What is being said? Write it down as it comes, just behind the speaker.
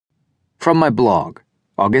From my blog,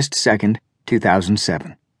 August 2nd,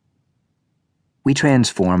 2007. We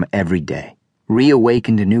transform every day,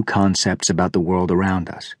 reawaken to new concepts about the world around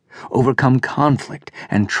us, overcome conflict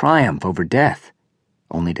and triumph over death,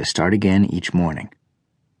 only to start again each morning.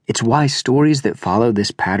 It's why stories that follow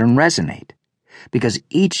this pattern resonate, because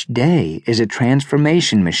each day is a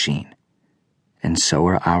transformation machine, and so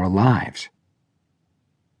are our lives.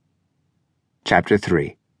 Chapter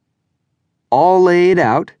 3. All laid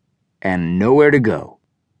out and nowhere to go.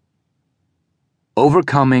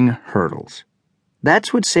 Overcoming hurdles.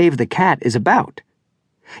 That's what Save the Cat is about.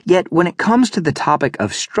 Yet when it comes to the topic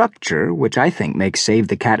of structure, which I think makes Save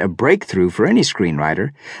the Cat a breakthrough for any screenwriter,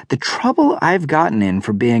 the trouble I've gotten in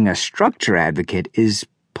for being a structure advocate is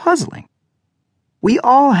puzzling. We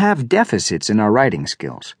all have deficits in our writing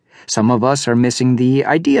skills. Some of us are missing the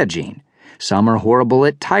idea gene. Some are horrible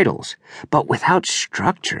at titles. But without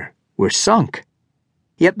structure, we're sunk.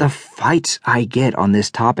 Yet the fights I get on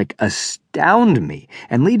this topic astound me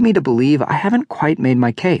and lead me to believe I haven't quite made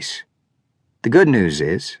my case. The good news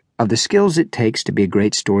is, of the skills it takes to be a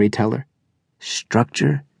great storyteller,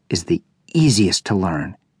 structure is the easiest to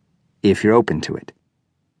learn, if you're open to it.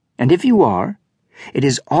 And if you are, it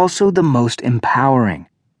is also the most empowering.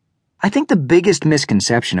 I think the biggest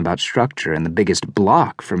misconception about structure and the biggest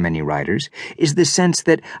block for many writers is the sense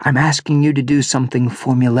that I'm asking you to do something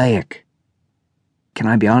formulaic. Can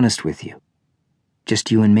I be honest with you?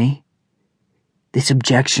 Just you and me? This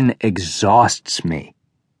objection exhausts me.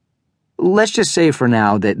 Let's just say for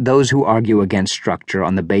now that those who argue against structure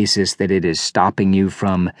on the basis that it is stopping you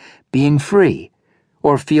from being free,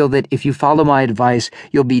 or feel that if you follow my advice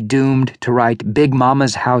you'll be doomed to write Big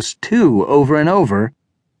Mama's House 2 over and over,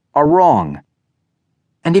 are wrong.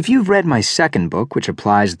 And if you've read my second book, which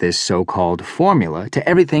applies this so-called formula to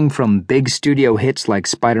everything from big studio hits like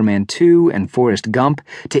Spider-Man 2 and Forrest Gump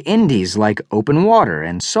to indies like Open Water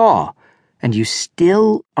and Saw, and you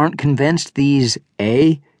still aren't convinced these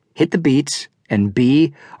A, hit the beats, and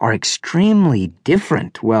B, are extremely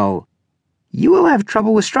different, well, you will have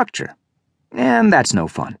trouble with structure. And that's no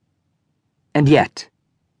fun. And yet,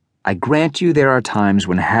 I grant you there are times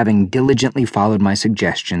when, having diligently followed my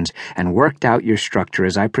suggestions and worked out your structure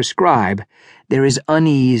as I prescribe, there is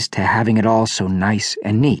unease to having it all so nice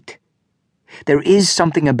and neat. There is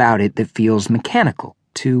something about it that feels mechanical,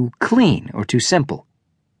 too clean, or too simple.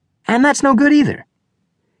 And that's no good either.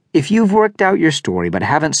 If you've worked out your story but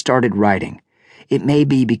haven't started writing, it may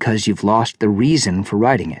be because you've lost the reason for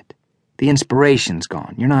writing it. The inspiration's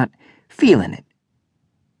gone. You're not feeling it.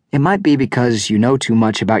 It might be because you know too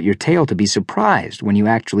much about your tale to be surprised when you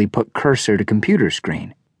actually put cursor to computer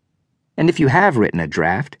screen. And if you have written a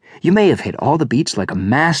draft, you may have hit all the beats like a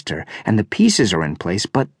master and the pieces are in place,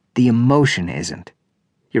 but the emotion isn't.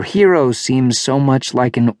 Your hero seems so much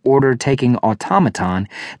like an order-taking automaton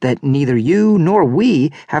that neither you nor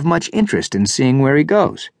we have much interest in seeing where he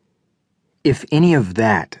goes. If any of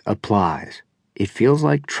that applies, it feels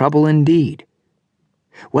like trouble indeed.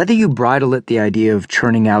 Whether you bridle at the idea of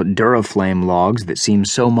churning out Duraflame logs that seem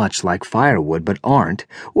so much like firewood but aren't,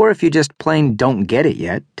 or if you just plain don't get it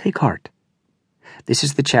yet, take heart. This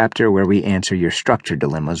is the chapter where we answer your structure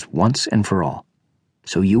dilemmas once and for all,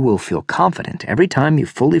 so you will feel confident every time you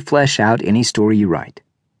fully flesh out any story you write.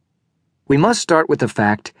 We must start with the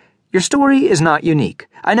fact your story is not unique.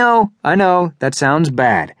 I know, that sounds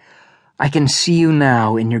bad. I can see you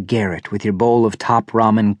now in your garret with your bowl of top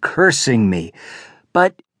ramen cursing me.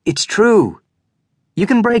 But it's true. You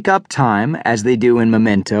can break up time, as they do in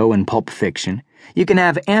Memento and Pulp Fiction. You can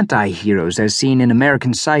have anti-heroes, as seen in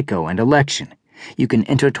American Psycho and Election. You can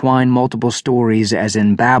intertwine multiple stories, as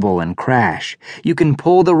in Babel and Crash. You can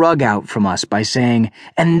pull the rug out from us by saying,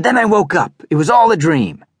 "And then I woke up. It was all a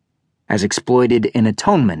dream," as exploited in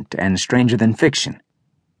Atonement and Stranger Than Fiction.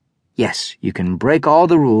 Yes, you can break all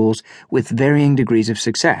the rules with varying degrees of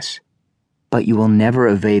success. But you will never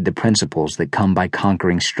evade the principles that come by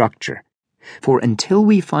conquering structure. For until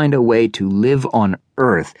we find a way to live on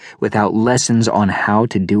Earth without lessons on how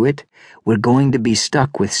to do it, we're going to be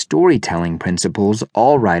stuck with storytelling principles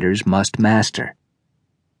all writers must master.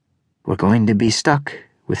 We're going to be stuck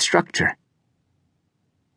with structure.